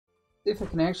See if I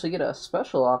can actually get a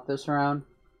special off this round.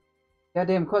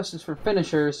 Goddamn questions for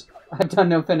finishers. I've done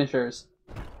no finishers.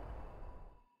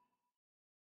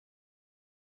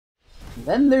 And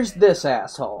then there's this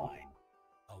asshole.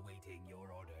 Awaiting your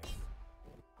orders.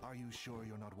 Are you sure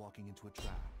you're not walking into a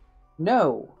trap?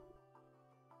 No.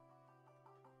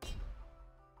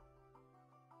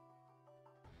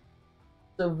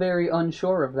 So very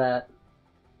unsure of that.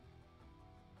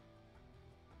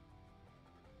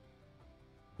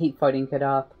 Hate fighting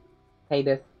Kadaf.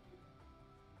 Hateth.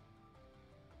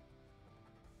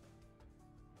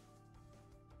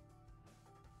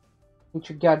 Hate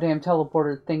your goddamn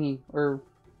teleporter thingy, or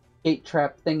gate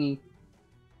trap thingy.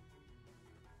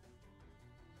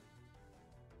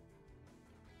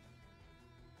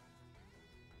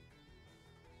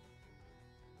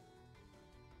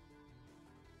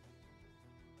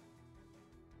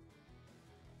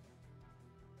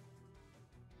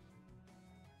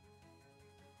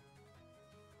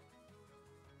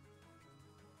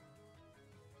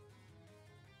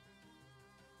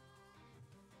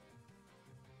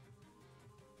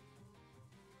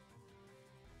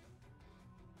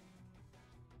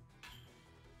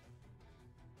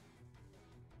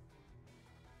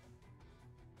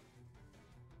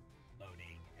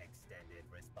 Loading extended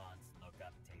response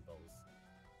lookup tables.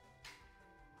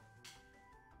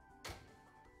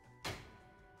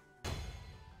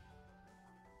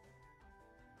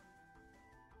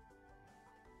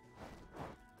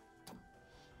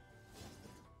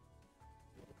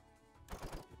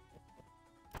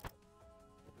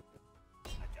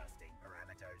 Adjusting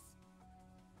parameters.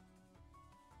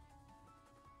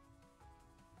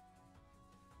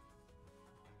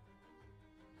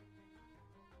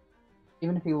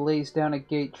 Even if he lays down a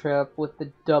gate trap with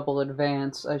the double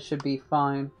advance, I should be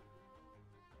fine.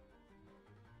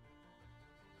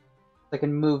 I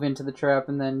can move into the trap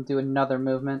and then do another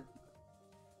movement.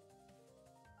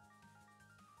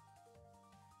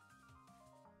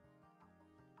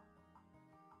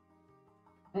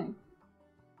 Okay.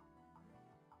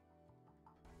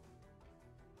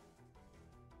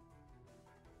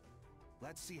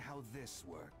 Let's see how this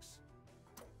works.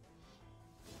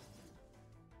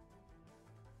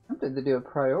 I'm tempted to do a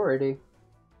priority.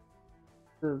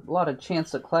 There's a lot of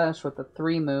chance to clash with the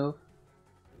 3 move.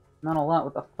 Not a lot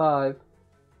with the 5.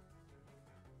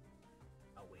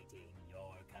 Awaiting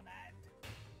your command.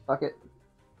 Fuck it.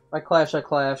 If I clash, I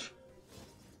clash.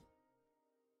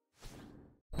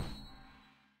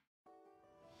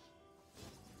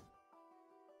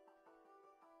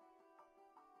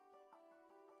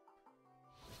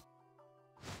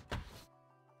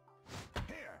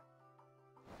 Here.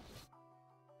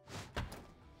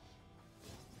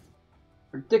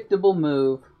 Predictable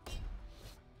move.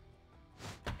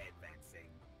 Advancing.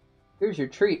 Here's your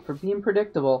treat for being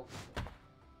predictable.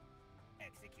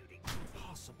 Executing.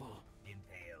 Possible.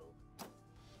 Impale.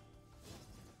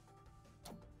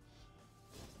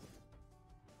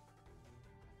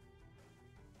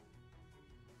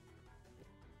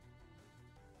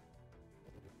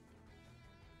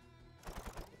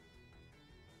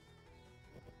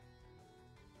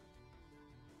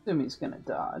 Assume he's gonna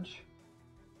dodge.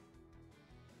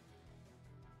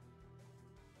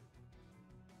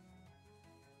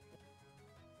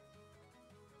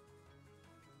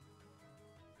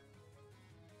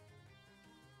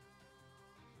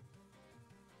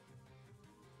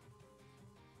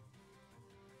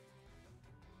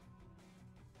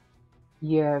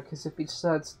 Yeah, because if he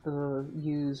decides to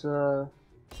use Command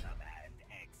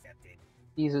accepted.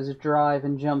 uses drive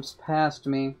and jumps past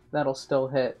me, that'll still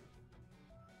hit.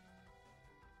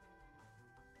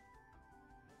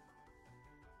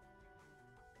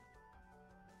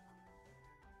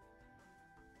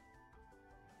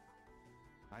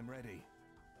 I'm ready.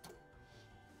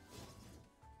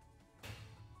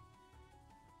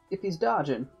 If he's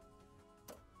dodging.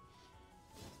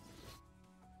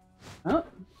 Oh,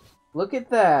 look at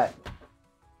that.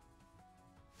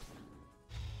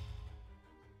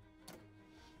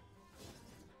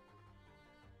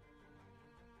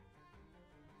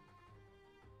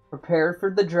 Prepared for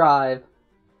the drive.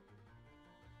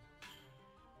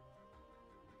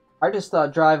 I just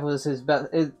thought drive was his best.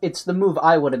 It's the move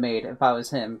I would have made if I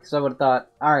was him, because I would have thought,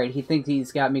 alright, he thinks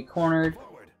he's got me cornered.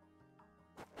 Forward.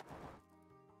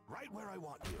 Right where I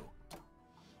want you.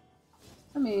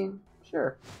 I mean,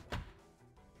 sure.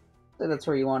 Say that's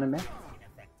where you wanted me.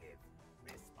 Ineffective.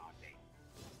 Responding.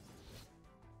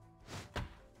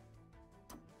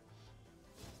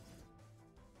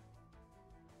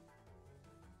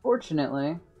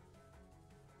 Fortunately,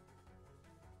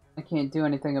 I can't do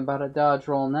anything about a dodge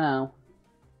roll now.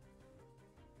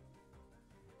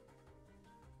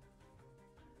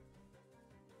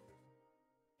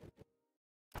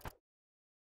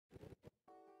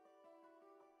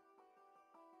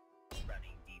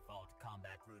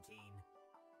 routine.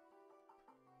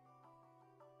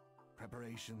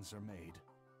 Preparations are made.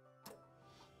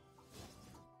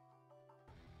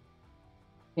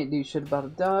 Can't do shit about a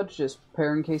dodge, just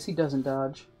prepare in case he doesn't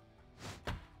dodge.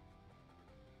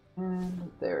 And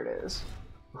there it is.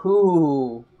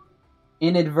 Ooh.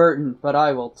 Inadvertent, but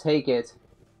I will take it.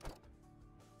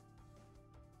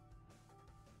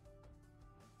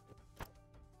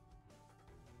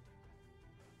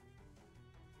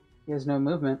 He has no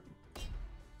movement.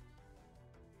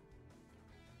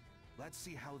 Let's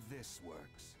see how this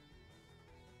works.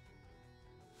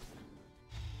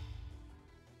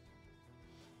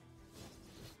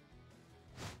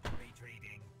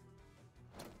 Retreating.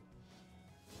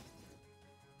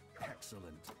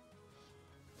 Excellent.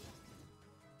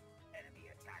 Enemy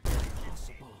attack.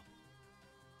 Impossible.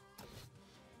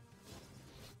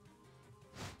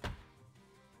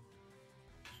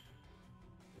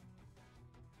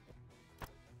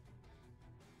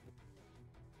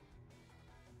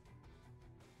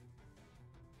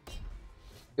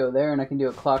 Go there and I can do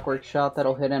a clockwork shot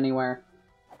that'll hit anywhere.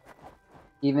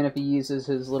 Even if he uses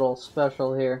his little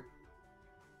special here.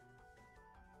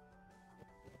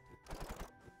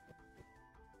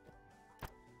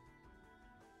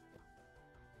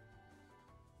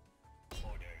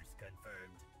 Orders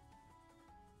confirmed.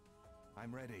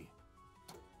 I'm ready.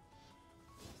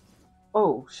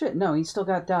 Oh, shit, no, he still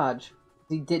got dodge.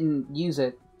 He didn't use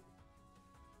it.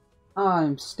 Oh,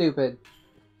 I'm stupid.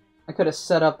 I could have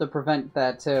set up to prevent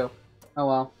that, too. Oh,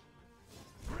 well.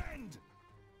 Friend!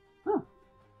 Oh.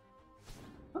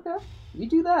 Okay, you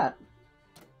do that.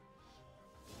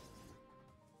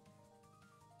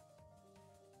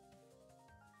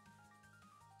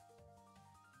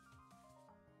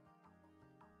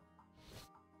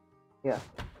 Yeah.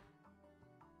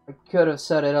 I could have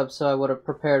set it up so I would have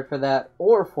prepared for that,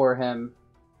 or for him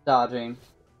dodging.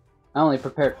 I only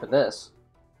prepared for this.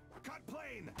 Cut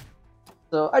plane!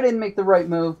 So I didn't make the right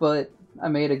move, but I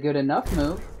made a good enough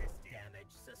move.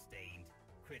 Damage sustained.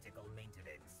 Critical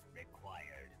maintenance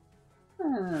required. I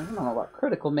don't know about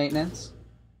critical maintenance.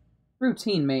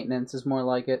 Routine maintenance is more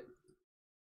like it.